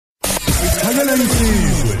Sithakela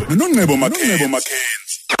Isizwe noNongcebo Mackenzie.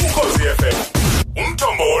 Mcoyi FM.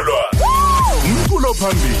 Umthombo wolwazi. Umculo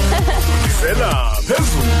phambili. Isela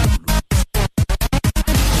phezulu.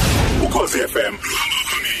 Mcoyi FM.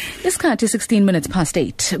 Isikhathi 16 minutes past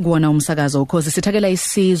 8 kuona umsakazo ukhozi Sithakela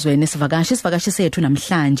Isizwe nesivakashi sethu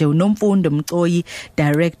namhlanje uNomfundo Mcoyi,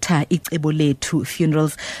 director Icebolethu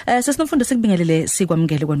Funerals. Sesinomfundo sikubingelele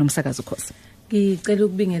sikwamukele kwanomsakazo ukhozi. Ngicela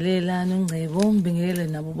ukubingelela noNgcebo, ngibingelele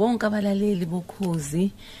nabo bonke abalaleli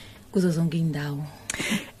bokhozi kuzo zonke indawo.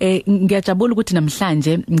 Ngiyajabula ukuthi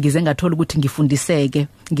namhlanje ngize ngathola ukuthi ngifundiseke,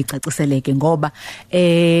 ngicaciseleke ngoba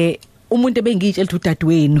umuntu ebengitshela ukuthi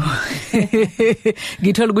udadewenu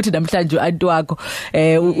ngithola ukuthi namhlanje uanti wakho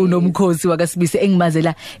unomkhosi wakasibisi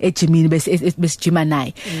engimazela ejimini besijima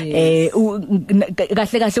naye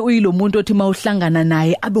kahle uyilo muntu othi mawuhlangana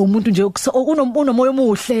naye abe umuntu nje unomoya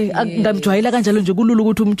omuhle ngamjwayela kanjalo nje kulula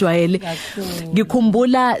ukuthi umjwayele.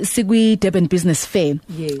 Ngikhumbula sikwi Durban Business Fair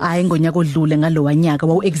hayi ngonyaka odlule ngalowa nyaka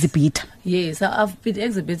wawu exhibitor. Yes, I've been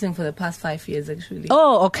exhibiting for the past 5 years actually.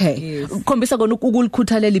 Oh okay. Yes. Khombisa kona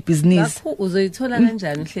ukulikhuthalela ibhizinisi. Lapho uzoyithola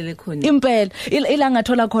kanjani uhlele khona? Impela ila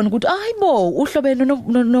ngathola khona ukuthi hayibo uhlobene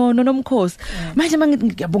nomkhosi. Manje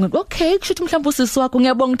ngiyabonga okay kushuthi mhlawumbe usisi wakho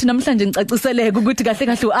ngiyabonga ukuthi namhlanje ngicaciseleke ukuthi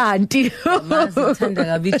kahle uanti. Mazi uthanda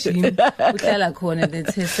kabi gym uhlala khona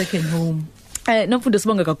the second home. Nomfundo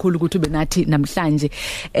sibonga kakhulu ukuthi ube nathi namhlanje.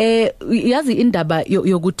 Yazi indaba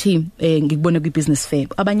yokuthi ngikubone kwi business fair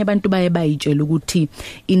abanye abantu baye bayitshela ukuthi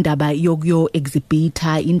indaba yokuyo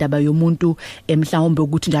exhibitor indaba yomuntu mhlawumbe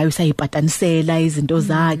ukuthi nje ayusayipatanisela izinto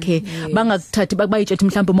zakhe bangakuthathi bayitshela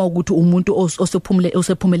mhlawumbe mawukuthi umuntu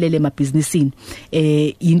osephumelele emabhizinisini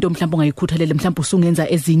into mhlawumbe ongayikhuthalele mhlawumbe usungenza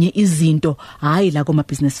ezinye izinto hayi la kuma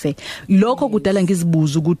business fair. Lokho kudala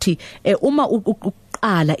ngizibuza ukuthi uma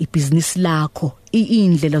ala ibhizinisi lakho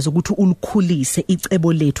indlela zokuthi ulikhulise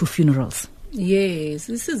Icebolethu Funerals. Yes,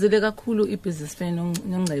 isizile kakhulu ibusiness fair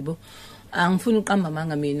noNgcebo. Angifuni uqamba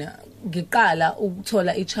amanga mina ngiqala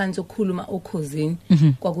ukuthola ichance ukukhuluma okhosini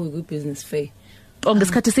kwakuyi business fair.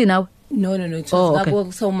 Ngesikhathi sinawe? No it was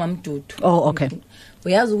ngakho sawumamdudu. Oh okay.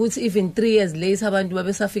 Uyazi ukuthi even 3 years later abantu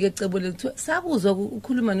babesafika eCebolethu sabuzwa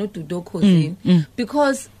ukukhuluma noDudu okhosini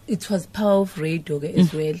because it was power of radio ke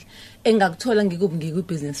as well engakuthola ngikwi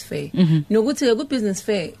business fair nokuthi ke ku business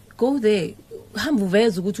fair go there hamba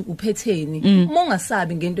uveza ukuthi uphetheni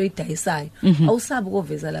mongasabi ngento eyidayisayo awusabi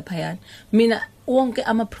ukoveza lapha yana mina wonke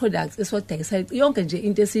ama products esiwadayisayo yonke nje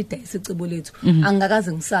into esiyidayisa eCebolethu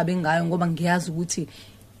angakaze ngisabe ngayo ngoba ngiyazi ukuthi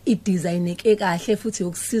idesigneke kahle futhi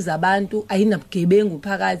yokusiza abantu ayinabugebengu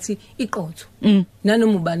phakathi iqotho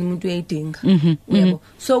nanoma ubani umuntu uyayidinga yebo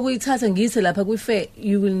so kuyithatha ngiyise lapha kwi fair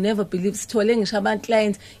you will never believe sithole ngisho abantu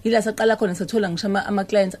clients ila saqala khona sathola ngisho ama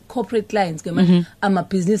clients corporate clients ke manje ama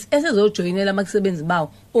business esezojoinela amakusebenzi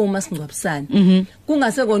bawo uma singcwabisana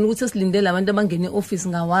kungase kona ukuthi silindele abantu abangene office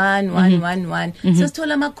nga 1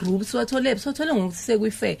 sesithola ama groups wathole ngokuthi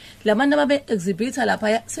sekwi fair labantu ababe exhibitor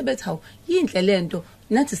lapha sebethawu yinhle lento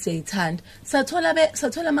nathi siyayithanda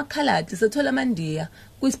sathola amakhaladi sathola amandiya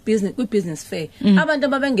kwi business fair abantu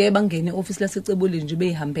ababengeke bangene office laseCebolethu nje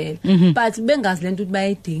behambela but bengazi lento ukuthi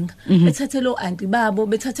bayidinga bethathela anti babo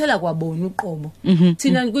bethathela kwabona uqobo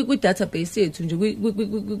thina kwi database yethu nje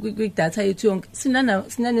kwi data yethu yonke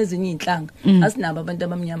sinanezinye inhlanga asinabo abantu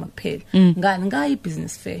abamnyama kuphela ngani ngayi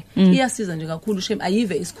business fair iyasiza nje kakhulu shem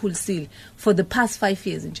ayive isikhulisile for the past 5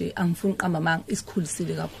 years nje angifuni uqamba manga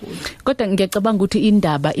isikhulisile kakhulu kodwa ngiyacabanga ukuthi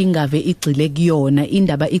indaba ingave igcile kuyona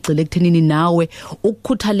indaba igcile kuthenini nawe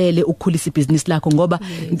ukukhuthalele ukukhulisa ibhizinisi lakho ngoba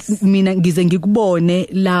mina ngize ngikubone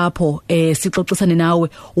lapho sixoxisane nawe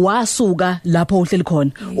wasuka lapho uhleli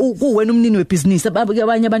khona kuwena umnini webhizinisi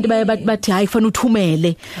abanye abantu bathi hayi kufanele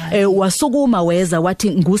uthumele wasukuma weza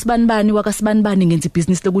wathi ngusibani wakasibani ngenza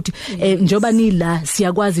ibhizinisi lokuthi njoba nila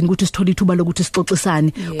siyakwazi ukuthi sithole ithuba lokuthi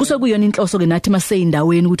sixoxisane kusekuyona inhloso ke nathi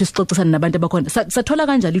maseyindaweni ukuthi sixoxisane nabantu abakhona sathola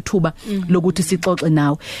kanjalo ithuba lokuthi sixoxe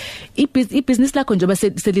nawe ibhizinisi lakho njoba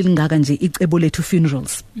selilingaka nje Icebolethu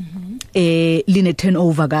Funerals line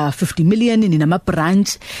turnover ka 50 million ninama branch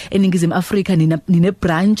eningizimu Afrika nine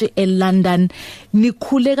branch eLondon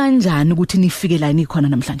nikhule kanjani ukuthi nifike la nikhona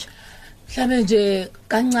namhlanje? Mhlambe nje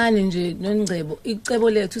kancane nje noNgcebo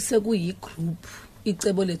Icebolethu sekuyi group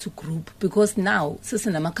Icebolethu group because now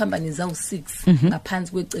sesinama companies awu6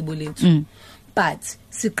 ngaphansi kweCebolethu but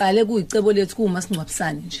siqale kuyiCebolethu kuma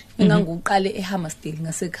singcwabisana nje enganguqale eHammersdale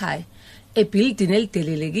ngasekhaya building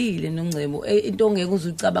elidelelekile noNgcebo into ongeke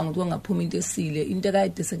uzucabanga ukuthi wangaphuma into esile into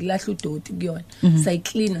kade sekulahla udoti kuyona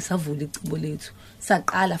sayiclean savula Icebolethu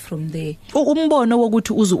saqala from there. Umbono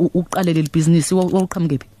wokuthi uqale leli business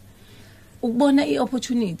wawuqhamukephi? ukubona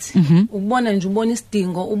iopportunity ukubona nje ubona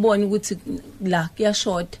isidingo ubone ukuthi la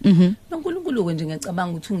kuyashota noNkulunkulu nje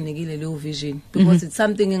ngiyacabanga ukuthi unginikile leyo vision because it's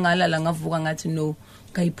something engalala ngavuka ngathi no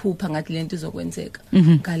ngayiphupha ngathi lento izokwenzeka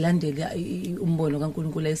ngalandela umbono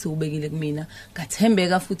kaNkulunkulu ayesubekile kumina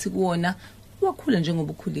ngathembeka futhi kuona wakhula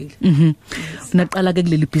njengoba ukhulile unaqala ke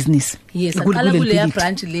kuleli business yes aqala kule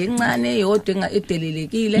branch lencane eyodwa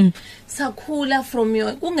edelelekile sakhula from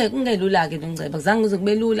your kungelula ke noNceba zange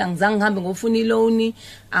uzokube lula ngizange ngihambe ngofuna iloan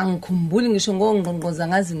angikhumbuli ngisho ngongqongqoza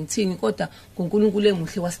ngazi ngithini kodwa uNkulunkulu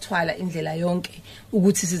emuhle wasithwala indlela yonke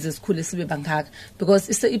ukuthi size sikhule sibe bangaka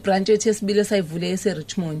because ibranch ethu yesibili sayivule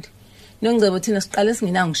eseRichmond noNceba thina siqale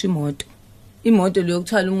singenayo ngisho imoto leyo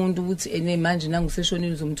kuthwala umuntu ukuthi manje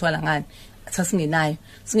nanguseshonile uzomthwala ngani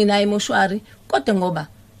singenayo emoshwari kodwa ngoba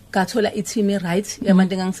ngathola i-team right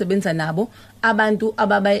yabantu engangisebenza nabo abantu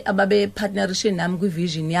ababe partnership nami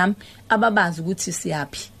kwi-vision yami ababazi ukuthi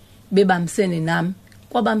siyapi bebamsene nami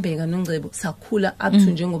kwabambeka noNcebo sakhula up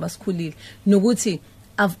to njengoba sikhulile nokuthi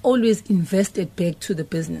I've always invested back to the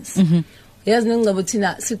business yazi noNcebo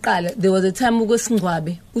thina siqala there was a time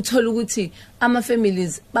ukwesingcwabe uthola ukuthi ama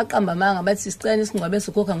families baqamba manga bathi sicela isingcwabe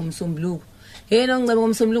sokhokha ngomsombuluko yena noNcebo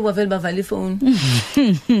ngomsombuluko bavele bavala ifone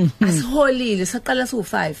asiholile saqala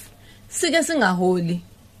su5 sike singaholi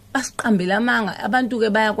basiqambela amanga abantu ke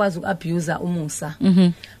bayakwazi ukuabuse umusa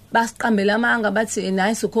basiqambela amanga bathi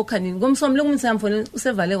nayi sokhokha nini ngomsombuluko umthamfone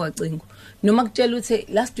usevale kwacingo noma kutshela uthi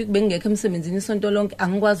last week bengekho emsebenzini isonto lonke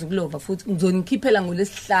angikwazi ukulova futhi ngizonikiphela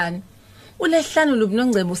ngolesihlanu ulehlanu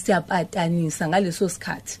lobuNcebo siyapatanisa ngaleso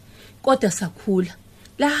sikhathi kodwa sakhula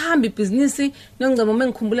la hamba ibusiness noNcebo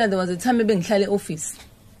mengikhumbula there was a time bengihlale office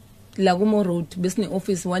la ku Mo Road besine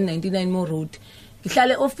office 199 Mo Road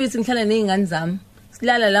ngihlale office ngihlala nezingane zami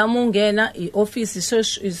silala la mungena ioffice is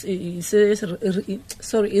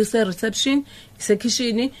reception ise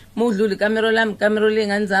kitchen modluli camera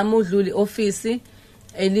lengane zami modluli office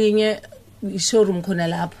elinye ishowroom khona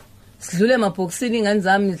lapho sidlule emaboxini ingane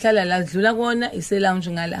zami ngihlala la sidlula kona ise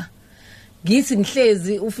lounge ngala ngithi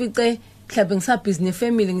ngihlezi ufice mhlawumbe ngisabhiziness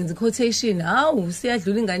family ngenza quotation hawu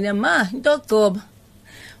siyadlula ingane yami into ogcoba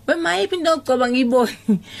wemayiphi into ogcoba ngiyibona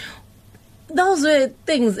those were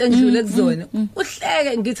things engidlule kuzona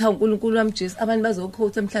uhleke ngithi uNkulunkulu wami Jesu abantu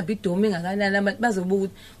bazokhotha mhlawumbe idomi engakanani abantu bazobuka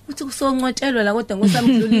ukuthi kusoncotshelwa la kodwa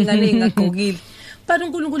ngosamdlula ingane engagqokile but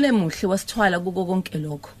uNkulunkulu emuhle wasithwala kuko konke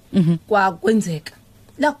lokho kwakwenzeka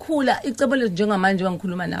lakhula Icebolethu njengamanje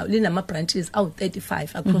wangikhuluma nawo linama branches awu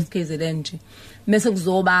 35 across KZN nje mase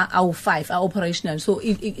kuzoba awu 5 operational so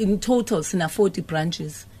in total sina 40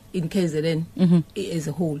 branches in KZN as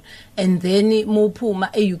a whole and then mophuma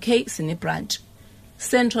eUK sine branch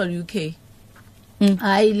Central UK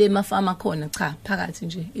hayi le mafama khona cha phakathi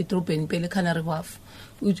nje edrobheni phela eCanary Wharf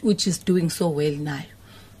which is doing so well nayo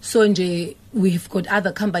so nje we've got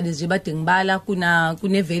other companies nje bade ngibala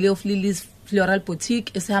kune Valley of Lilies Floral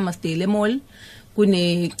Boutique esihamba Stale Mall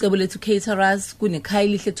kune Icebolethu Caterers kune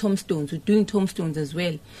Kylie Tombstones we're doing tombstones as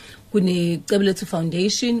well kune Icebolethu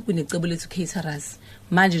Foundation kune Icebolethu Caterers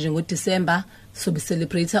manje nje ngoDecember sobe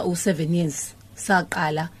celebrate u7 years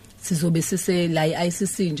saqala sizobe sise la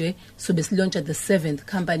iICC nje sobe silauncha the 7th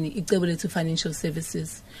company Icebolethu Financial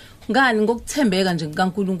Services ngani ngokuthembeka nje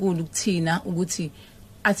kaNkulunkulu kuthina ukuthi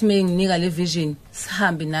athi menginika le vision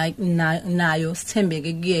sihambe nayo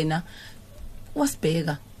sithembeke kuyena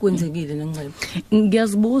wasibheka kwenzekile noNcebo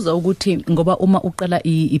ngiyazibuza ukuthi ngoba uma uqala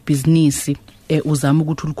ibusiness uzama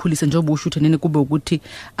ukuthi ulikhulise njengoba usho nene kube ukuthi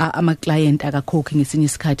ama client akakhokhi ngesinye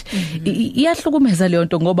isikhathi iyahlukumeza leyo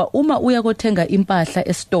nto ngoba uma uyakothenga impahla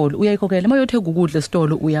esitolo uyayikhokhela uma uyothenga ukudla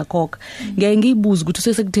esitolo uyakhokha ngeke ngiyibuza ukuthi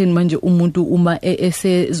sesekutheni manje umuntu uma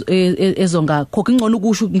ezongakhokha ingcono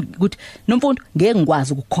ukusho ukuthi Nomfundo ngeke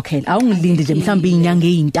ngikwazi ukukhokhela awungilinde nje mhlawumbe inyanga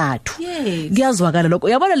ezintathu kuyazwakala lokho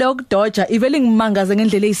uyabona leyo kudoja ivele ngimangaze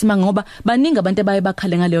ngendlela eyisimanga ngoba baningi abantu abaye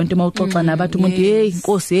bakhale ngaleyo nto mawuxoxa nabantu umuntu hey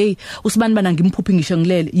inkosi hey usibani bana ngimphuphi ngisho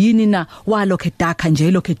ngilele yini na walokho edaka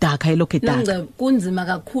nje lokho edaka Nonca kunzima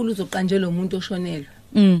kakhulu uzoqanjela umuntu oshonelwe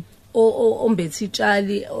ombethe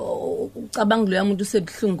itshali ucabanga lo yamuntu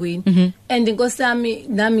usebuhlungwini and inkosi yami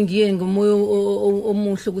nami ngiye ngomoya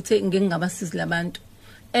omuhle ukuthi ngeke ngabasizi labantu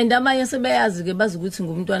and abanye sebeyazi ke bazi ukuthi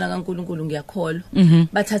ngumntwana kaNkulunkulu ngiyakholwa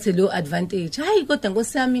bathathe lo advantage hayi kodwa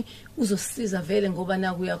inkosi yami uzosisiza vele ngoba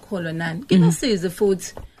naku uyakholwa nani ngibasize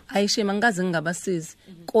futhi ayishema ngikaze ngingabasizi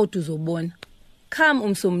kodwa uzobona come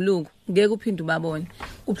umsombuluko ngeke uphinde ubabone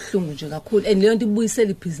ubhlungu nje kakhulu and leyo nto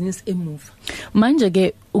ibuyisela ibusiness emuva manje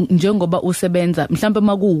ke njengoba usebenza mhlawumbe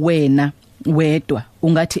makuwena wedwa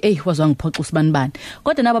ungathi wazwa ngiphoxa usibanibani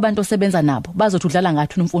kodwa nabo abantu osebenza nabo bazothi udlala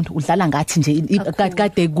ngathi uNomfundo udlala ngathi nje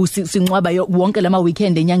kade kusincwaba wonke lama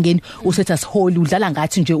weekend enyangeni usetha siholi udlala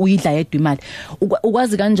ngathi nje uyidla yedwa imali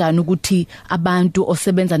ukwazi kanjani ukuthi abantu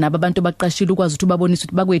osebenza nabo abantu baqashile ukwazi ukuthi ubabonise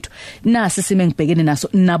ukuthi bakwethu nasi sime ngibhekene naso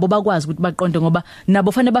nabo bakwazi ukuthi baqonde ngoba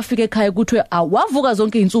nabo fanele bafike ekhaya ukuthi awavuka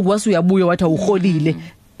zonke izinsuku wasuyabuya wathi awuholile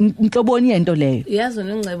inhloboni yento leyo yazo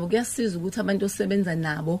nongcebo kuyasiza ukuthi abantu osebenza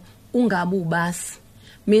nabo ungabe ubasi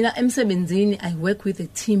mina emsebenzini I work with a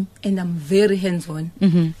team and I'm very hands on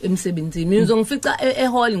emsebenzini mina uzongifica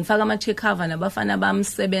ehall ngifaka ama check cover nabafana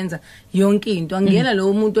bamsebenza yonke into angiyena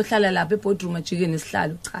lo umuntu ohlala lapha eboardroom ajike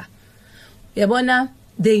nesihlalo cha yabona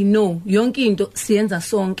they know yonke into siyenza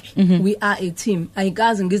sonke we are a team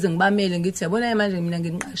ayikazi ngize ngibamele ngithi yabona manje mina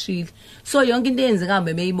nginqashile so yonke into eyenzeka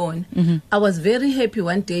bebeyibona I was very happy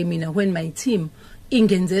one day mina when my team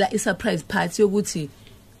ingenzela i-surprise party yokuthi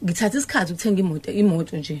ngithatha isikhathi ukuthenga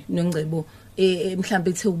imoto nje nongcebo mhlambe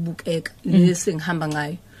ethe ubukeka lesi ngihamba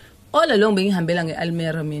ngayo all along bengihambela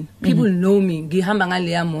ngeAlmera mina people know me ngihamba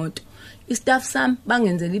ngale ya moto istaff sam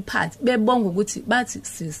bangenzela iphathi bebonga ukuthi bathi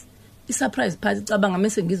sis i-surprise party cabanga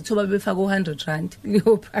mase ngizithoba befaka u100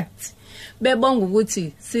 leyo party bebonga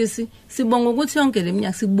ukuthi sisi sibonga ukuthi yonke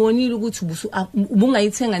leminyaka sikubonile ukuthi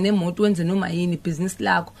ubungayithenga nemoto wenze noma yini business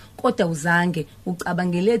lakho kodwa uzange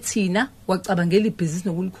ucabangele thina wacabangela ibusiness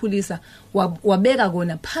nokulikhulisa wabeka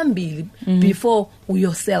kona phambili before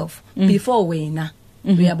yourself before wena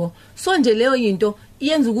uyabo so nje leyo into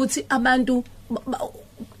iyenza ukuthi abantu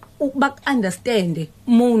understand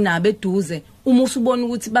muna beduze uma usubona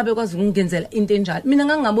ukuthi babekwazi ukungenzela into enjalo mina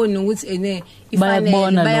ngangaboni ukuthi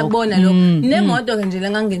ifanele bayabona lo nemoto ke nje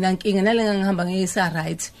ngangena nkinga nalenga ngihamba ngeyisa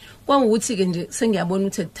right kwawukuthi ke nje sengiyabona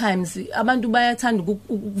ukuthi at times abantu bayathanda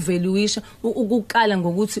ukuvaluisha ukukala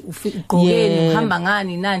ngokuthi ugqokeni uhamba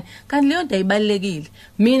ngani nani kanti leyo nto ayibalekile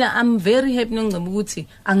mina I'm very happy nongceba ukuthi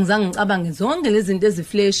angizange ngicabange zonke lezi zinto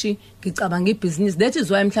ezifleshi ngicabanga ibusiness that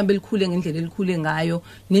is why mhlambe elikhule ngendlela elikhule ngayo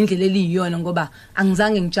nendlela eliyiyona ngoba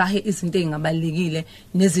angizange ngijahe izinto ezingabalekile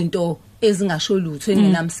nezinto ezingasho lutho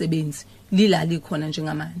engenamsebenzi lila likhona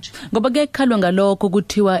njengamanje ngoba kuyekhalwa ngalokho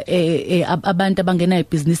kuthiwa abantu abangena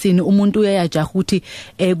ebusinessini umuntu uyayajaha ukuthi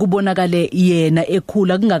kubonakale yena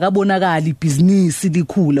ekhula kungakabonakali ibusiness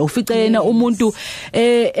likhula ufice yena umuntu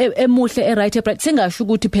emuhle right bright singasho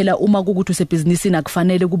ukuthi phela uma kukuthi usebusinessini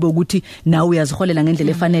akufanele kube ukuthi nawe uyaziholela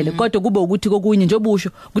ngendlela efanele kodwa kube ukuthi kokunye nje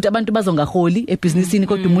obusho ukuthi abantu bazongaholi ebusinessini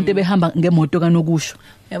kodwa umuntu ebehamba ngemoto kanokusho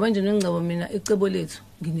yabo nje nongcebo mina Icebolethu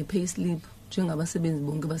ngine pay slip njengabasebenzi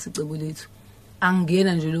bonke basicebolethu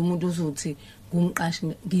angena nje lo muntu uzothi ngumqashi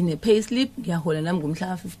ngine pay slip ngiyahola nami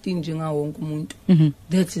ngomhla 15 njenga wonke umuntu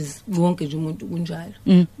that is wonke nje umuntu kunjalo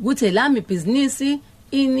ukuthi lami business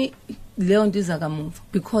ini leyo nto izakamuva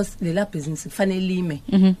because lela business kufanele lime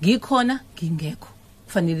ngikhona ngingekho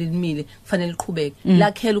kufanele limile kufanele liqhubeke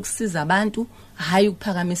lakhela ukusiza abantu hayi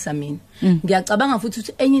ukuphakamisa mina ngiyacabanga futhi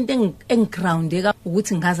ukuthi enye into engigroundeka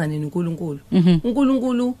ukuthi ngazane noNkulunkulu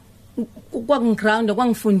uNkulunkulu kwangiground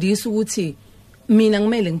kwangifundisa ukuthi mina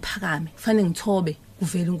ngimele ngiphakame kufanele ngithobe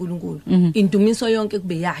kuvela uNkulunkulu indumiso yonke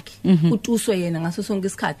kube yakhe utuswe yena ngaso sonke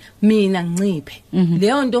isikhathi mina nginciphe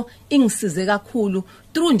leyo nto ingisize kakhulu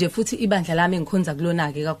through nje futhi ibandla lami engikhonza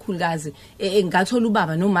kulona ke kakhulukazi ngathola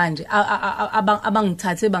ubaba nomanje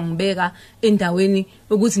abangithathe bangibeka endaweni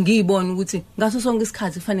ukuthi ngiyibone ukuthi ngaso sonke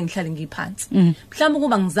isikhathi kufanele ngihlale ngiphansi mhlawumbe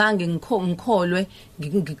kuba ngizange ngikholwe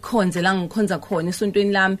ngikhonze la ngikhonza khona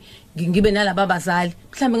esontweni lami ngibe nalabo abazali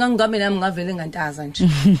mhlawumbe ngangabe nami ngavele ngantaza nje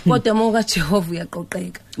kodwa moka Jehova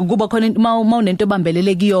uyaqoqeka kuba khona uma unento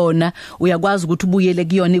ebambelele kuyona uyakwazi ukuthi ubuyele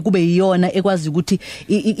kuyona kube yiyona ekwazi ukuthi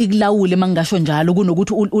ikulawule mangasho njalo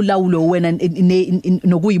kunokuthi ulawulo wena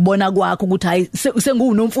nokuyibona kwakho ukuthi hayi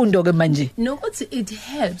senguNomfundo ke manje nokuthi it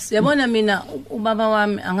helps yabona mina ubaba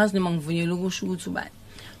wami angazi noma ngivunyelwe ukusho ukuthi ubani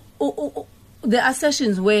the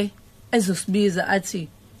assertions where ezosibiza athi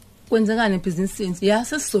kwenzekani ebusinessini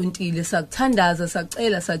yasesisontile sakuthandaza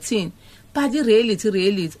sacela sathini but reality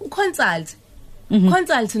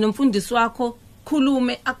uconsult nomfundisi wakho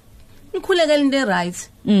khulume ngikhulekele into right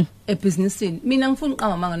ebusinessini mina ngifuna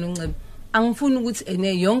uqamba manga noNcebo angifuni ukuthi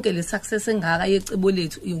yonke le success engaka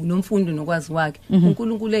yeCebolethu uNomfundo nokwazi wakhe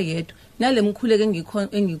uNkulunkulu eyedwa nale mkhuleke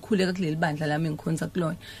engikhuleka kuleli bandla lami engikhonza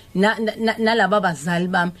kulona nalabo abazali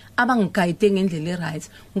bami abangiguide ngendlela eright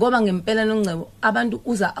ngoba ngempela noNcebo abantu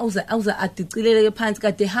uza adicileleke phansi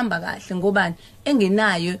kade ehamba kahle ngobani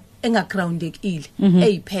engenayo engagroundekile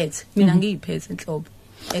eyiphethe mina ngiyiphethe enhlobo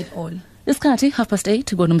at all Isikhathi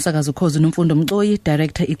 8:30 konomsakazo ukhozi Nomfundo Mcoyi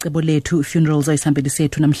director Icebolethu funerals ayisambeli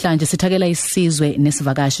sethu namhlanje Sithakela Isizwe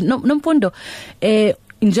nesivakashi Nomfundo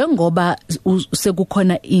njengoba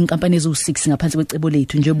sekukhona inkampani ezu6 ngaphansi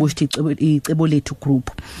kweCebolethu nje boshthi iCebolethu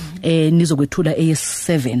group nizokwethula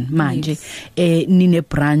AS7 manje nine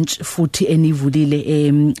branch futhi enivulile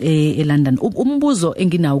eLondon. Umbuzo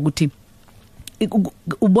enginawo ukuthi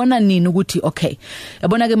ubona nini ukuthi okay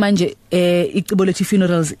yabona ke manje iCebolethu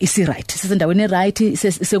funerals isi right sisendaweni right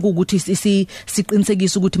sekukuthi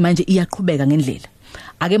siqinisekisa ukuthi manje iyaqhubeka ngendlela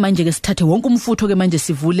ake manje ke sithathe wonke umfutho ke manje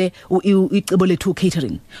sivule iCebolethu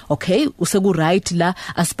catering okay useku right la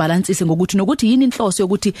asibalansise ngokuthi nokuthi yini inhloso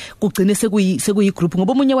yokuthi kugcine sekuyi group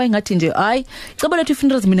ngoba umunye wayengathi nje hayi iCebolethu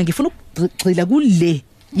funerals mina ngifuna ukugxila kule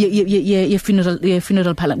ye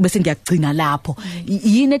funeral phala bese ngiyagcina lapho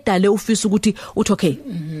yini edale ufisa ukuthi uthi okay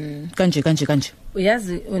kanje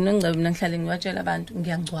uyazi unongcebo mina ngihlale ngiwatshela abantu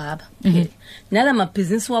ngiyangcwaba nala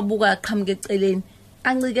business wabuka aqhamuke eceleni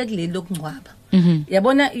ancike kuleli lokungcwaba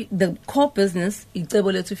yabona the core business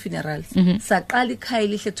iCebolethu funerals saqala ikhaya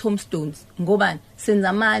lihle tombstones ngobani senza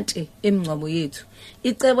amatshe emngcwabo yethu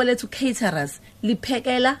iCebolethu caterers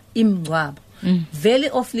liphekela imngcwabo Valley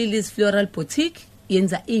of Lilies floral boutique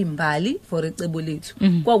yenza imbali for iCebolethu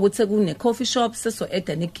kwakuthi sekune coffee shop seso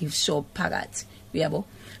eda ne gift shop phakathi uyabo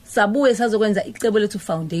sabuye sazokwenza iCebolethu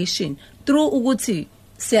foundation through ukuthi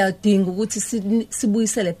siyadinga ukuthi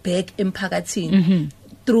sibuyisele back emphakathini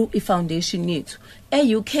through ifoundation yethu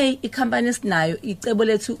UK icompany esinayo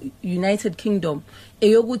iCebolethu United Kingdom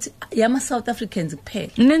eyokuthi yama South Africans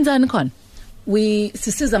kuphela nenzani khona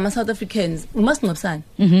sisiza ama South Africans umasingcwabisana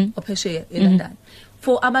ophesheya eLondon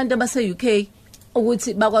for abantu abase UK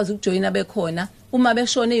ukuthi bakwazi ukujoina bekhona uma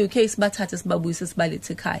beshona eUK sibathathe sibabuyise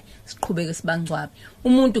sibalethe ekhaya siqhubeke sibangcwabe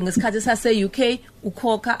umuntu ngesikhathi sase UK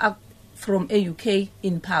ukhokha from eUK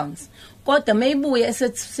in pounds kodwa mayibuye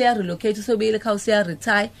esethi relocate sobuyele ekhaya usiya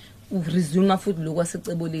retire uresume futhi lokho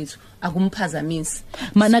waseCebolethu akumphazamisi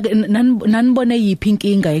mana nanibone yipi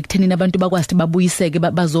inkinga ekuthenini abantu bakwazi babuyiseke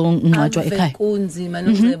bazongcwatshwa ekhaya kunzima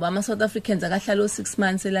nongcebo ama South Africans akahlala 6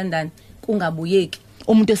 months eLondon kungabuyeki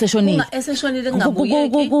umuntu eseshonile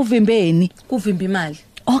ngabuyeki kuvimba imali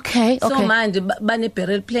okay so manje bane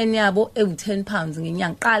burial plan yabo ewu10 pounds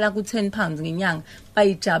ngenyanga qala ku10 pounds ngenyanga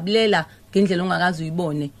bayijabulela ngendlela ongakazi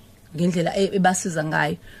uyibone ngendlela ebasiza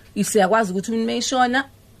ngayo isiyakwazi ukuthi umuntu mayishona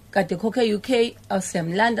kade khokhe UK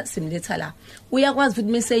awusiyamlanda simletha la uyakwazi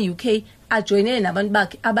futhi mise UK ajoinele nabantu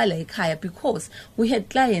bakhe abala ekhaya because we had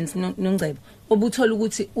clients nongcebo obuthola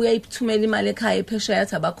ukuthi uyayithumela imali ekhaya ephesheya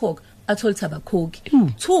yathi abakhokha athola tabakhokhi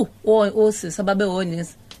 2 osisi ababe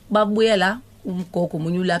honest babuye la umgogo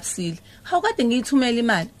umunye ulapsile hawu kade ngiyithumela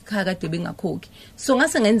imali ekhaya kade bengakhokhi so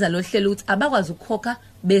ngase ngenza lo hlelo ukuthi abakwazi ukukhokha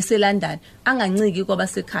bese London anganciki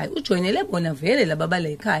kwabasekhaya ujoinele bona vele lababala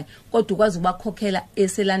ekhaya kodwa ukwazi ukubakhokhela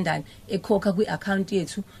eseLondon ekhokha kwiaccount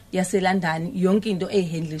yethu yaseLondon yonke into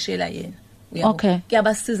ehandlishela yena okay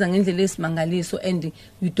kuyabasiza ngendlela esimangaliso and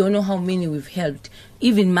you don't know how many we've helped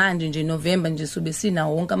even manje nje November nje sobe sina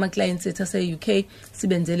wonke ama clients ethu ase UK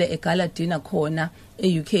sibenzele egala dinner khona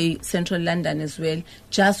eUK Central London as well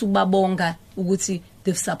just ukubabonga ukuthi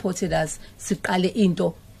they've supported us siqale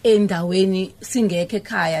into endaweni singekho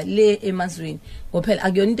ekhaya le emazweni ngophela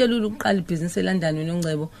akuyona into elula ukuqala ibusiness eLondon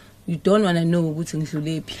nongcebo you don't want to know ukuthi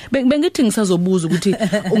ngidlulephi bengithi ngisazobuza ukuthi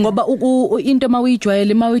ngoba into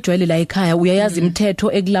mawuyijwayele la ekhaya uyayazi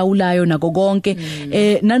imithetho ekulawulayo nako konke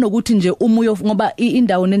nanokuthi nje umuyo ngoba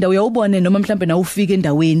indawo nendawo uyawubone noma mhlambe na ufike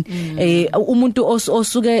endaweni umuntu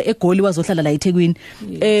osuke eGoli wazohlala la eThekwini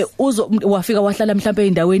wafika wahlala mhlambe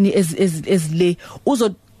endaweni ezile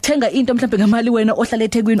thenga into mhlambe ngamali wena ohlala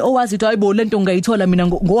eThekwini owazi ukuthi hayibo lento ngayithola mina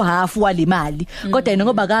ngohalf wale mali kodwa yena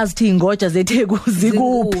ngoba akazi thi ingoja zeTheku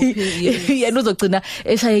zikuphi yena uzogcina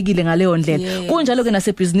eshayekile ngaleyo ndlela kunjalo ke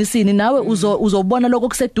nasebusinessini nawe uzobona lokho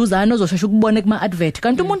kuseduzana ozoshesha ukubone kuma advert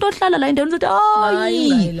kanti umuntu ohlala la endaweni uzothi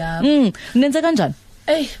hayi nenze kanjani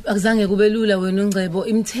akuzange kube lula wena ungcebo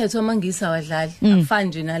imithetho amangisa wadlali afani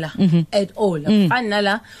nje nala at all afani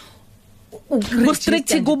nala ku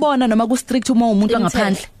strict kubona noma ku strict uma umuntu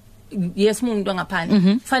angaphandle yes umuntu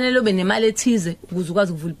angaphandle kufanele ube nemali ethize ukuze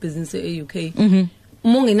ukwazi ukuvula ibusiness eUK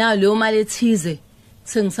uma ungenayo leyo mali ethize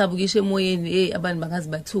sengisabukisha emoyeni abantu bangazi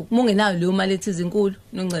bathuka uma ungenayo leyo mali ethize inkulu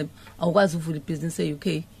nongcebo awukwazi ukuvula ibusiness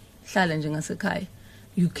eUK hlala nje ngasekhaya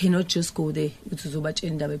you cannot just go there uthi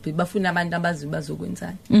uzobatshela indaba bafuna abantu abazi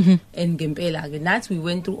bazokwenzani and ngempela ke nathi we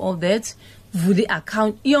went through all that vuli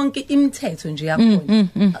account yonke imithetho nje yakhona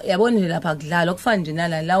yabona lapha kudlala okufana nje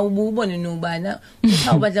nala la ubone nobana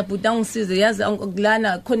uthawu badla bhuta ngisize yazi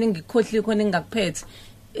kulana khona ngikhohli khona ngingakuphethe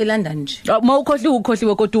eLondon nje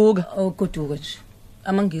mawukhohliwe koduka koduka nje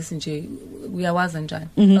amangisi nje uyawaza njani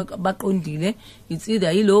baqondile it's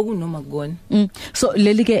either yiloku noma kukona. So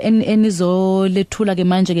leli ke enizolethula ke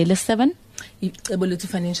manje ke le7 Icebolethu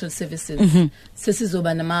financial services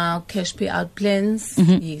sesizoba nama cash payout plans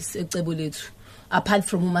yes Icebolethu apart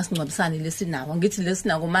from umasingcwabisane lesinawo ngithi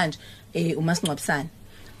lesinako manje umasingcwabisane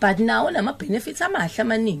but now nama benefits amahle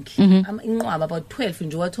amaningi inqwaba about 12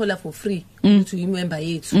 nje wathola for free ukuthi uyimember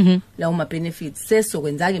yethu lawo ma benefits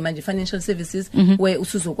sesokwenza ke manje financial services where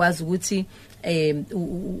usuzokwazi ukuthi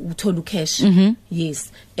uthola cash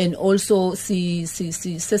yes and also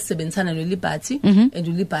sesebenzana no Liberty and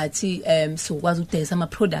Liberty so kwazi ukudayisa ama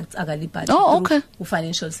products aka Liberty u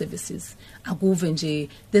financial services akuve nje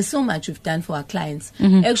there's so much we've done for our clients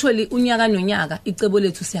actually unyaka nonyaka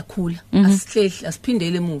Icebolethu siyakhula asihlehli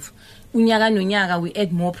asiphindele move unyaka nonyaka we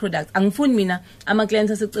add more products angifuni mina ama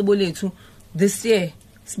clients aseCebolethu this year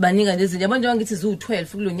sibanika lezi zinto yabona njengoba ngithi zu12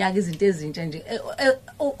 kulonyaka izinto ezintsha nje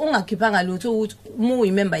ungakhiphanga lutho ukuthi uma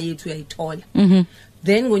uyimember yethu uyayithola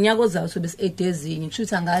then ngonyaka ozayo sobe si8 ezinye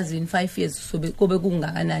kushuthi angazi in 5 years sobe kobe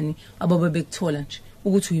kungakanani ababe bekuthola nje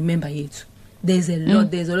ukuthi uyimember yethu there's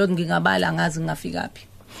a lot ngingabala ngazi ngingafika phi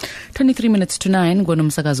 23 minutes to 9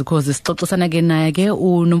 ngonomsakazo cause sixoxisana ke naye ke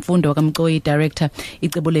uNomfundo kaMcoyi director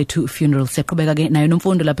Icebolethu funeral siyaqhubeka ke nayo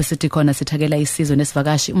Nomfundo lapha sithi khona Sithakela Isizwe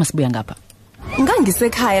nesivakashi uma sibuya ngapha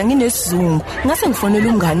ngangisekhaya nginesizungu ngase ngifonela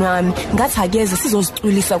umngani wami ngathi akeze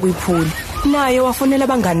sizoziculisa kuyiphula naye wafonela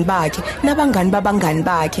abangani bakhe nabangani babangani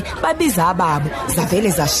bakhe babiza ababo zavele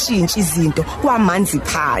zashintsha izinto kwamanzi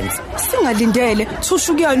phansi singalindele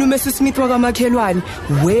thushukuyana uMrs Smith wakamakhelwane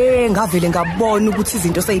ngavele ngabona ukuthi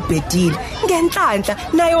izinto seyibhedile ngenhlanhla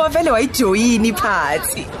naye wavele wayijoyina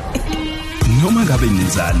iphathi noma ngabe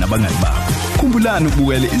nenzani nabangani bakho khumbulani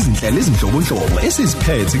ukubukela izinhlelo ezinhlobonhlobo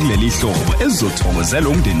esiziphethe kuleli hlobo ezizothokozela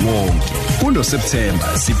umndeni wonke kulo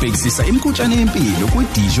September sibhekisisa imikutshane yempilo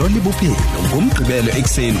kwiDijo libuphelo ngomgqibelo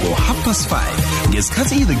ekseni ngo5:30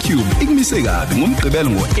 ngesikhathi The Cube ikumise kabi ngomgqibelo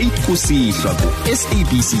ngo8 kusihlwa ku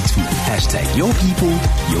SABC2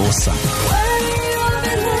 #YourPeopleYourSong.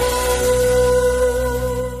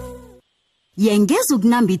 Yengeza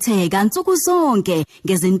ukunambitheka nsuku zonke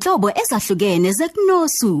ngezinhlobo ezahlukene zekno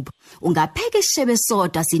soup. Ungapheka isishebe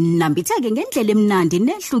soda sinambitheke ngendlela emnandi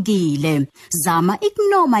nehlukile. Zama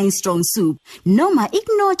Ikno strong soup noma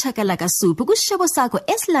Ikno chakalaka soup kusishebo sakho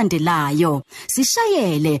esilandelayo.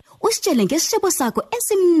 Sishayele usitshele ngesishebo sakho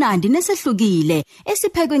esimnandi nesehlukile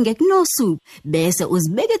esiphekwe ngekno soup bese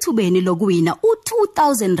uzibeke ethubeni lokuwina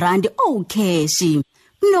u2000 owukheshi.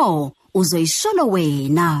 No, uzoyisholo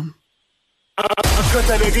wena.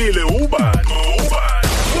 Akhathalekile ubani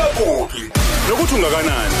wakuphi nokuthi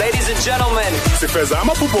ungakanani. Ladies and gentlemen, sifeza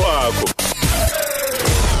amaphupho akho.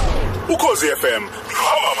 Ukhozi FM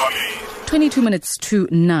hamba phambili. 22 minutes to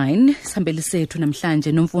 9 sihambele sethu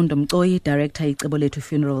namhlanje Nomfundo Mcoyi director Icebolethu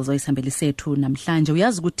funerals oyisihambele sethu namhlanje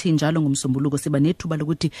uyazi ukuthi njalo ngomsombuluko siba nethuba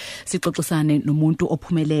lokuthi sixoxisane nomuntu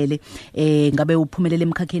ophumelele ngabe uphumelele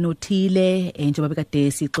emkhakheni othile njengoba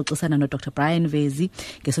bekade sixoxisana no Dr Brian Vezi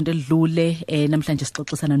ngesonto elidlule namhlanje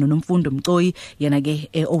sixoxisana no Nomfundo Mcoyi yena ke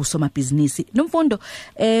owusoma business Nomfundo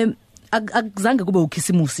akuzange kube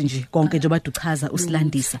ukhisimusi nje konke nje baduchaza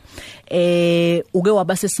usilandisa uke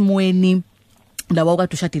waba sesimweni lawa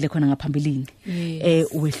ukade ushadile khona ngaphambilini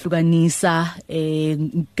uhlukanisa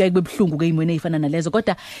kube bubhlungu ke imweni ezifana nalezo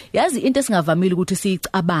kodwa yazi into esingavamile ukuthi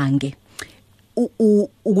siyicabange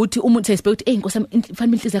ukuthi umuntu esibheka ukuthi inkosi yami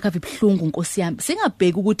fanele inhliziyo yakhe ibhlungu inkosi yami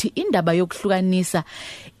singabheki ukuthi indaba yokuhlukanisa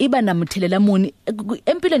iba namthelela muni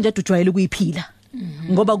empilo nje ujwayele ukuyiphila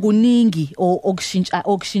ngoba kuningi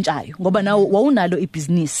okushintshayo ngoba nawo wawunalo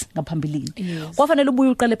ibusiness ngaphambilini kwafanele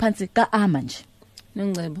ubuye uqale phansi kaAma nje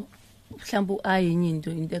Nongcebo mhlawumbe ayinye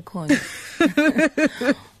into ekhona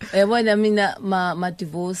yabona mina ma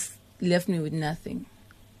divorce left me with nothing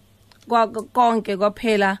konke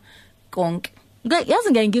kwaphela konke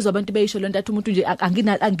yazi ngiyangizwa abantu beyisho lo ntathu umuntu nje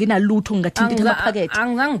anginalutho ngingathinta amaphakethe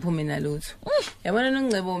angangiphume nalutho yabona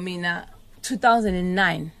Nongcebo mina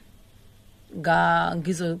 2009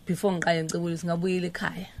 before ngiqale ngicebulisa ngabuyela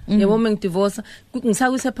ekhaya yebo mengidivorce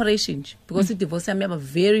ngisakwi separation nje because idivorce yami yaba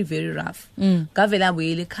very very rough ngavela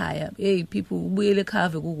abuyela ekhaya people ubuyela ekhaya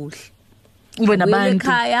kukuhle ube nabantu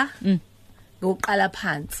ekhaya ngoqala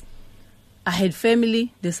phansi I had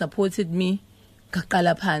family they supported me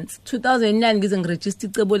ngaqala phansi 2009 ngize ngiregister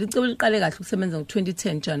icebo liqale kahle ukusebenza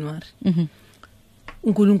ngo2010 January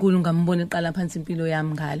uNkulunkulu ngambona eqala phansi impilo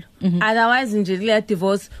yami ngalo otherwise nje le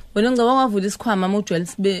divorce wena ngicabanga wavula isikhwama amujwele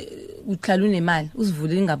sibe uhlala unemali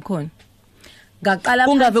usivule ingabikhona ngaqala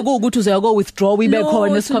kungave ukuthi uzoya go withdraw ibe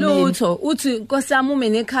khona esikhwameni uthi nkosami ume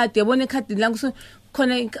nekhadi yabona ekhadi langu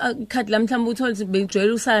khona ikhadi lami mhlawumbe uthola ukuthi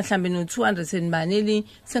bengijwayele usala mhlawumbe no 200 enbaneli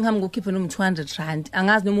sengihamba ngokhipha no 200 rand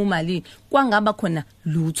angazi noma umali kwangaba khona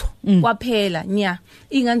lutho kwaphela nya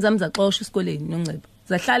ingane zami zaxoshwa esikoleni noNcebo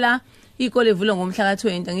zahlala ikole evula ngomhla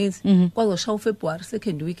ka20 angithi kwazoshaya uFebruary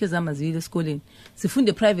second week ezama zile esikoleni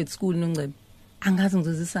sifunde private school noNcebo angazi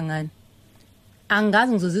ngizozisa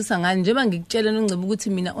ngani njengoba ngikutshela noNcebo ukuthi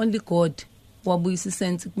mina only God wabuyisa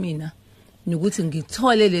isense kumina nokuthi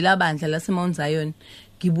ngithole lela bandla lase Mount Zion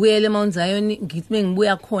ngibuyele Mount Zion ngithi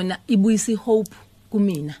mengibuya khona ibuyisa ihope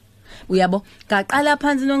kumina uyabo ngaqala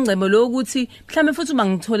phansi noNcebo lo ukuthi mhlambe futhi uma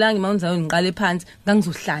ngitholanga iMount Zion ngiqale phansi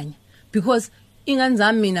ngangizohlanya because ingane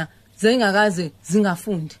zami mina zengakaze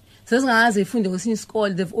zingafundi sezingakaze ifunde kwesinye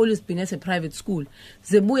isikole they've always been at a private school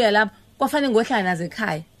zebuya lapha kwafanele ngohlala naze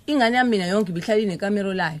ekhaya ingane yami mina yonke ibihlala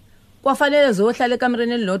inekamera layo kwafanele zohlala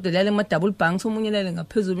ekamereni elilodwa lale ma double banks omunye lale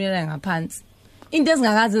ngaphezulu omunye lale ngaphansi into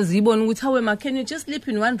ezingakaze ziyibona ukuthi hawe ma can you just sleep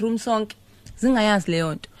in one room sonke zingayazi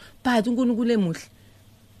leyo nto but uNkulunkulu emuhle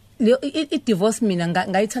I divorce mina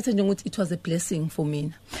ngayithatha njengokuthi it was a blessing for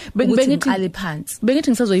mina bengiqale phansi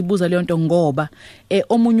bengithi ngisazoyibuza leyo nto ngoba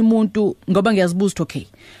omunye umuntu ngoba ngiyazibuza ukuthi okay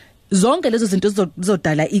zonke lezo zinto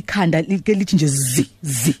zizodala ikhanda lithi nje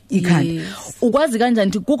zi ikhanda ukwazi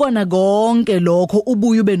kanjani ukuthi kukona konke lokho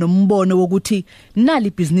ubuye ube nombono wokuthi nali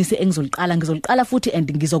business ngizoliqala futhi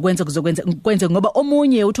and ngizokwenza ngoba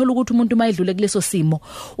omunye uthola ukuthi umuntu mayidlule kuleso simo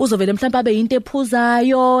uzovela mhlawumbe abe into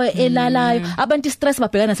ephuzayo elalayo abantu stress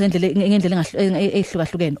babhekana ngendlela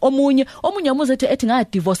ehlukahlukene omunye umuze ethi nga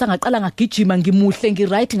divorce ngaqala ngagijima ngimuhle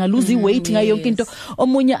ngiright ngaluze iweight ngayonke into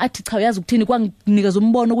omunye athi cha uyazi ukuthini kwanginikeza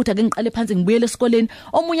umbono ukuthi ngiqale phansi ngibuyele esikoleni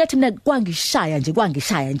omunye athi mina kwangishaya nje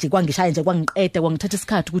kwangiqeda kwangithatha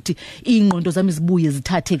isikhathi ukuthi ingqondo zami zibuye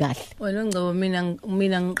zithathe kahle wena Ngcebo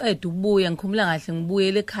mina ngiqeda ukubuya ngikhumula kahle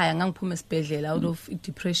ngibuyele ekhaya ngangiphuma esibhedlela out of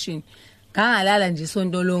depression ngangalala nje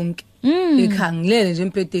isonto lonke ekhaya ngilele nje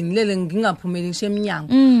empedeni ngilele ngingaphumeli ngisho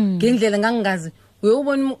eminyango ngendlela ngangingazi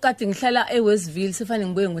uyobona kade ngihlala eWestville sefane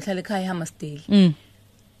ngibuye ngihlala ekhaya eHammersdale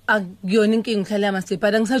akuyona inkingi ngihlala eHammersdale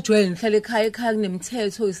but angisajwayele ngihlala ekhaya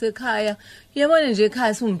kunemithetho isekhaya yabona nje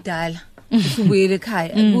ekhaya sumdala ubuyele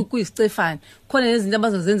ekhaya kuyisicefana khona nezinto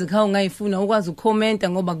abazozenza ekhaya ungayifuna ukwazi ukucomment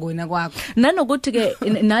ngoba kona kwakho nanokuthi ke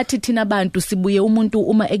nathi thina abantu sibuye umuntu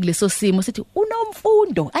uma ekuleso simo sithi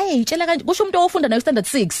unomfundo ayitshela kanje kusho umuntu ofunda nayo standard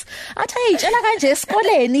 6 athi ayitshela kanje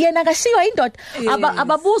esikoleni yena akashiywa indoda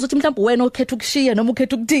ababuza ukuthi mhlawumbe wena ukhetha ukushiya noma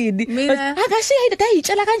ukhetha ukuthini akashiya indoda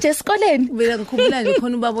ayitshela kanje esikoleni mina ngikhumbula nje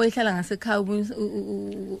khona ubaba oyihlala ngasekhaya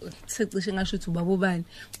secishe ngasho ukuthi ubaba ubani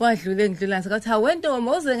wadlule endlulana sekathi awento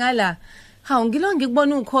moze ngala hawu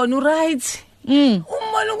ngikubona ukhona right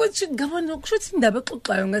umbona ukuthi ngabona kushuthi indaba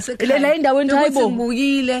exoxayo ngasekhaya la indawo endayibo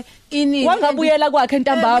ngibukile ini wangabuyela kwakhe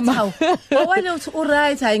entambama awale uthi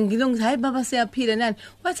right hayi ngilongithi hayi baba siyaphila nani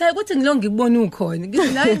wathi hayi ukuthi ngikubona ukhona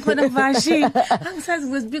ngithi nawe khona kuvashi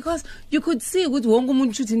angisazi because you could see ukuthi wonke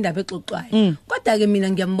umuntu shuthi indaba exoxayo kodwa ke mina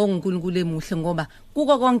ngiyambonga uNkulunkulu emuhle ngoba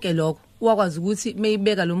kuko konke lokho wakwazi ukuthi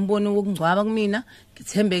mayibeka lo mbono wokungcwaba kumina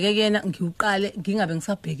ngithembeke kuyena ngiuqale ngingabe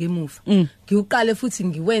ngisabheka emuva ngiuqale futhi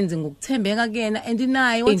ngiwenze ngokuthembeka kuyena and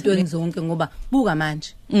naye into zonke ngoba buka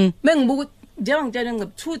manje mengibuka njengoba ngitshela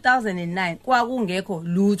ngicebe 2009 kwakungekho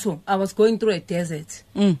lutho I was going through a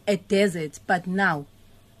desert but now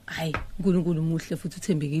hayi uNkulunkulu muhle futhi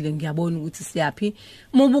uthembekile ngiyabona ukuthi siyapi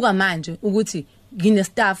mubuka manje ukuthi ngine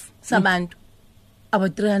staff sabantu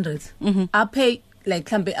about 300 I pay like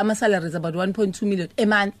mhlambe ama salaries about 1.2 million a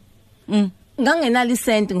month ngangenali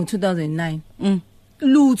cent ngo2009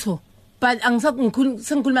 lutho but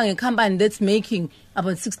sengikhuluma ngecompany that's making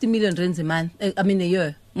about 60 million rands a month I mean a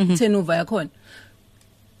year turnover yakhona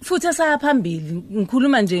futhi asaphambili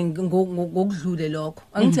ngikhuluma nje ngokudlule lokho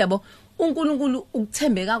angithi yabo uNkulunkulu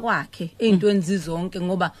ukuthembeka kwakhe ezintweni zizonke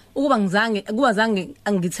ngoba ukuba kuwazange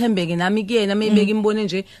angithembeke nami kuyena mayibeka imbone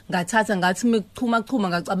nje ngathatha ngathi mekuchuma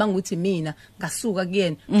ngacabanga ukuthi mina ngasuka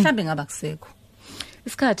kuyena mhlambe ngaba kusekho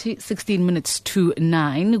isikhathi 16 minutes to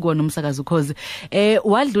 9 kuona umsakazo cause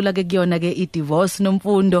wadlula ke kuyona ke I divorce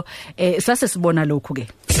Nomfundo sase sibona lokhu ke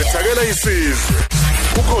Sithakela Isizwe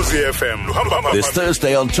Mcoyi FM. This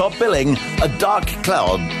Thursday on Top Billing, a dark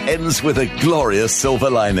cloud ends with a glorious silver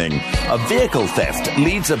lining. A vehicle theft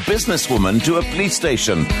leads a businesswoman to a police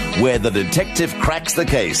station where the detective cracks the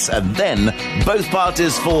case and then both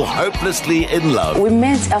parties fall hopelessly in love. We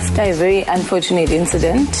met after a very unfortunate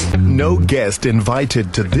incident. No guest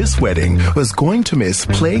invited to this wedding was going to miss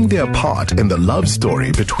playing their part in the love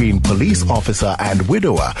story between police officer and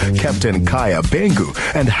widower Captain Kaya Bengu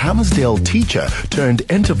and Hammersdale teacher turned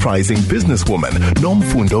and enterprising businesswoman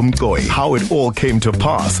Nomfundo Mcoyi. How it all came to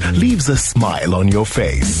pass leaves a smile on your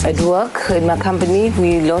face. At work, in my company,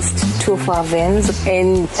 we lost 2 of our vans,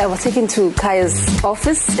 and I was taken to Kaya's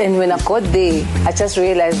office, and when I got there, I just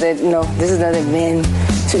realized that, no, this is not a man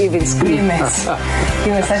to even scream at.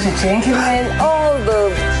 He was such a gentleman. All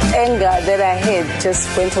the anger that I had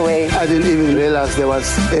just went away. I didn't even realize there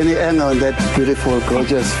was any anger on that beautiful,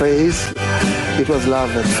 gorgeous face. It was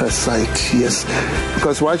love at first sight, yes.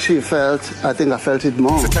 Because what she felt, I think I felt it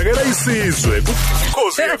more. Sithakela Isizwe,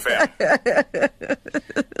 Mcoyi FM.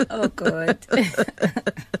 Oh God.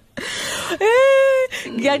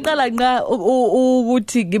 Ngiyaqala nqa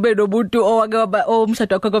ukuthi ngibe nomuntu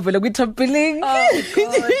omshado wakho ovela kwi-trampoline. Oh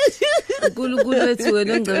God. uNkulunkulu wethu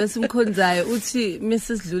wena ongcwele simkhonzayo uthi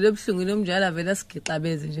mesesidlule ebuhlungwini omnjalo vela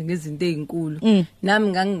sigixabeze nje ngezinto ezinkulu. Nami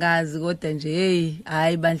ngangingazi kodwa nje hey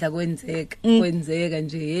hayi bandla kwenzeka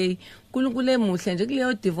nje hey uNkulunkulu emuhle nje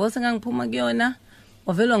kuleyo divorce engangiphuma kuyona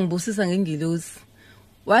wavela ngibusisa ngengilosi.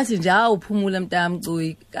 Wathi nje awuphumula mntana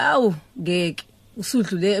Mcoyi awu ngeke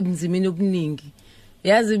usudlule emzimeni obuningi.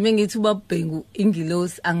 Yazi mengithi ubabhengu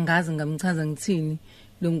ingilosi angazi ngamchaza ngithini.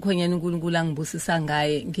 Lo mkhonyana uNkulunkulu angibusisa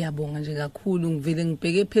ngaye ngiyabonga nje kakhulu ngivele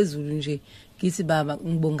ngibheke phezulu nje ngithi baba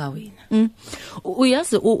ngibonga wena.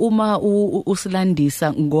 Uyazi uma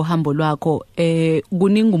usilandisa ngohambo lwakho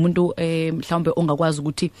kuningi umuntu mhlawumbe ongakwazi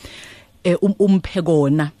ukuthi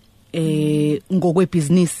umphekona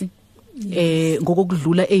ngokwebusiness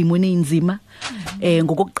ngokukudlula ezimweni ezinzima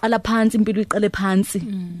ngokuqala phansi impilo iqale phansi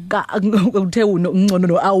uthe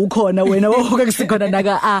ungcono awukhona wena okusikhona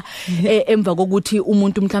naka emva kokuthi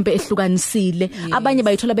umuntu mhlambe ehlukanisile abanye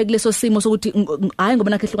bayithola bekuleso simo sokuthi hayi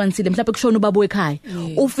ngoba nakhe ehlukanisile mhlambe kushona ubaba ekhaya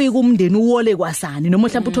ufika umndeni uwole kwasani noma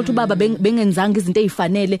mhlambe uthatha ubaba bengenzanga izinto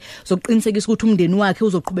ezifanele zokuqinisekisa ukuthi umndeni wakhe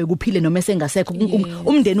uzoqhubeka uphile noma esengasekho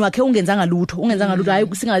umndeni wakhe ungenzanga lutho hayi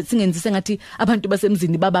singenzise ngathi abantu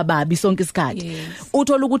basemzini baba babi sonke isikhathi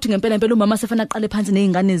uthola ukuthi ngempela umama sefana aqale phansi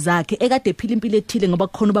nezingane zakhe ekade ephila impilo ethile ngoba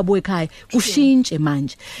kukhona ubaba ekhaya kushintshe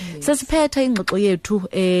manje sesiphetha ingxoxo yethu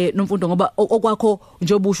Nomfundo ngoba okwakho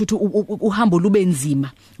njengoba usho ukuthi uhambo lube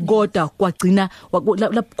nzima kodwa kwagcina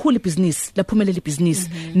lakhula ibusiness laphumelela ibusiness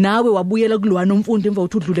nawe wabuyela kulwana Nomfundo emva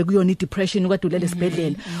ukuthi udlule kuyona idepression ukadulele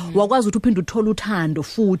esibhedlela wakwazi ukuthi uphinde uthola uthando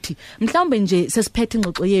futhi mhlawumbe nje sesiphetha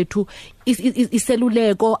ingxoxo yethu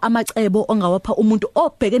iseluleko amacebo ongawapha umuntu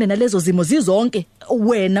obhekene nalezo zimo zizonke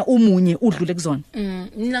wena umunye udlule kuzona.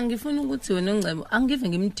 Mina ngifuna ukuthi wena ongcebo angive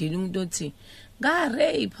ngimdili umuntu othi nga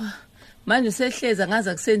rape manje sehleza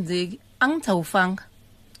ngaza kusenzeki angithawufanga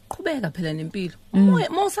qhubeka phela nempilo umoya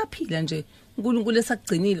mawusaphila nje uNkulunkulu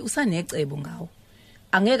esakugcinile usanecebo ngawo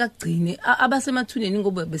angeke akugcine abasemathuneni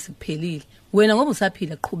ngoba besikuphelile wena ngoba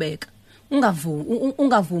usaphila qhubeka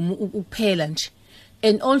ungavumi ukuphela nje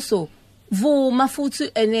and also vuma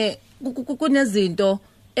futhi ene kunezinto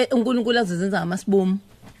uNkulunkulu azizenza ngamasibomu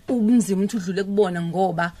ubunzima ukuthi udlule kubona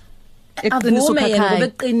ngoba avume yena ngoba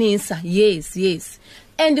eqinisa yes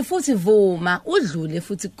and futhi vuma udlule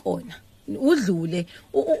futhi kona udlule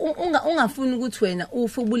ungafuni ukuthi wena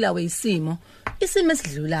ufe ubulawe isimo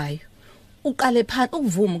esidlulayo uqale phansi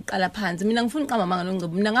ukuvuma uqala phansi mina ngifuna uqamba manga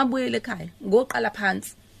noNgcebo mina ngabuyela ekhaya ngoqala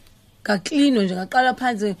phansi kaklino nje ngaqala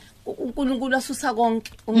phansi uNkulunkulu asusa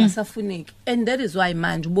konke ongasafuneki and that is why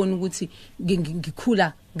manje ubona ukuthi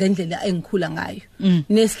ngikhula ngendlela engikhula ngayo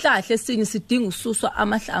nesihlahla esinye sidinga ususwa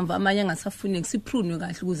amahlamvu amanye angasafuneki siprunwe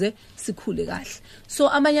kahle ukuze sikhule kahle so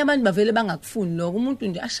amanye abantu bavele bangakufuni lokho umuntu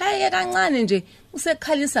nje ashayeke kancane nje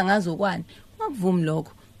usekhalisa ngazo kwani ungakuvumi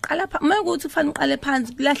lokho qala manje ufana uqale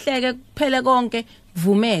phansi kulahleke kuphele konke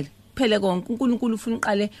vumele kuphele konke uNkulunkulu ufuna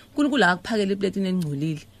uqale uNkulunkulu akakuphakele iplatini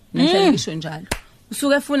engcolile ngihlale ngisho njalo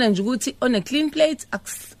usuke efuna nje ukuthi on a clean plate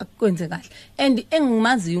akwenze kahle and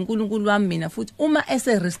engimaziyo uNkulunkulu wami mina futhi uma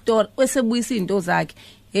restore esebuyisa izinto zakhe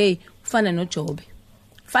hey ufana noJobe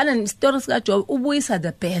fana nestory sika Jobe ubuyisa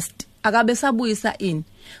the best akabe sabuyisa ini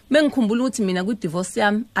mengikhumbula ukuthi mina ku divorce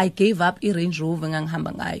yami I gave up I Range Rover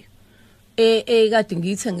ngangihamba ngayo kade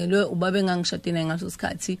ngiyithengelwe ubaba engangishade naye ngaso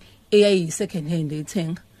sikhathi eyayi second hand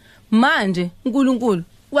ethenga manje uNkulunkulu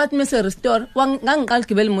wathi mase restore ngangiqala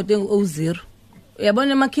gibela imoto o0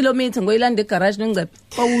 yabona ama kilometer ngoyilanda egarage noNgcephe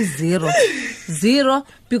o0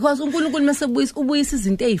 because uNkulunkulu mase ubuyisa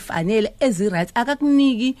izinto ezifanele eziright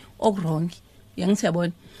akakuniki okuwrong yangithi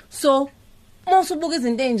yabona so mawusubuka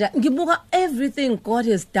izinto enja ngibuka everything God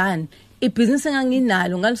has done ibusiness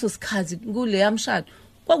enganginalo ngaleso sikhathi kule yamshado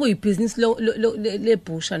kwakuyibusiness le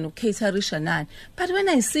busha no caterisha nani but when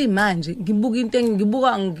I see manje ngibuka into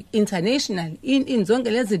engibuka international in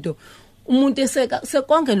zonke lezi zinto umuntu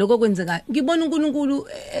sekonke lokho kwenzeka ngibona uNkulunkulu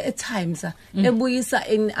at times ebuyisa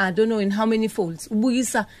in I don't know in how many folds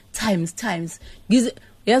ubuyisa times ngize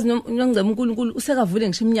yazi nongcema uNkulunkulu usekavule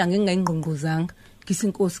ngisho iminyango engayingqongqozanga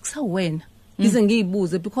ngisinkosi kusawena ngize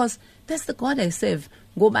ngiyibuze because that's the God I serve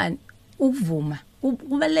ngobani ukuvuma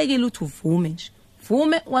kubalekile ukuthi uvume nje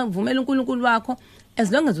wavumela uNkulunkulu wakho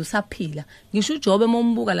as long as usaphila ngisho uJobe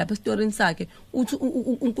mombuka lapha estoryini sakhe uthi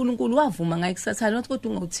uNkulunkulu wavuma ngaye kusathana wathi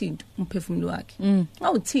kodwa ungawuthinti umphefumulo wakhe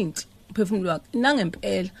ngawuthinti umphefumulo wakhe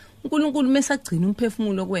nangempela uNkulunkulu mesagcina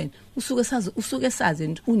umphefumulo kwena usuke sazi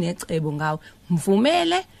nje unecebo ngawe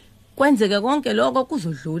mvumele kwenzeke konke lokho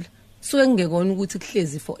kuzodlula suke ngekona ukuthi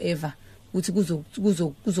kuhlezi forever ukuthi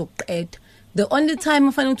kuzoqeda the only time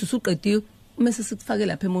ufanele ukuthi usuqediwe mase sikufake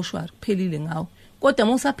lapha emoshwari kuphelile ngawe kodwa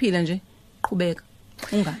musaphila nje qhubeka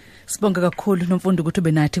ungani Sibonga kakhulu Nomfundo ukuthi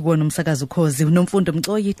ubenathi kuona umsakazo Ukhozi Nomfundo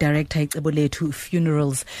Mcoyi director Icebolethu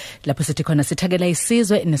funerals lapho sithi khona Sithakela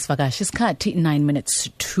Isizwe nesivakashi isikhathi 9 minutes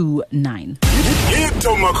to 9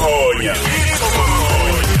 Mcoyi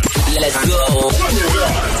let's go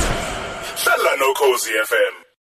Hlala no Ukhozi FM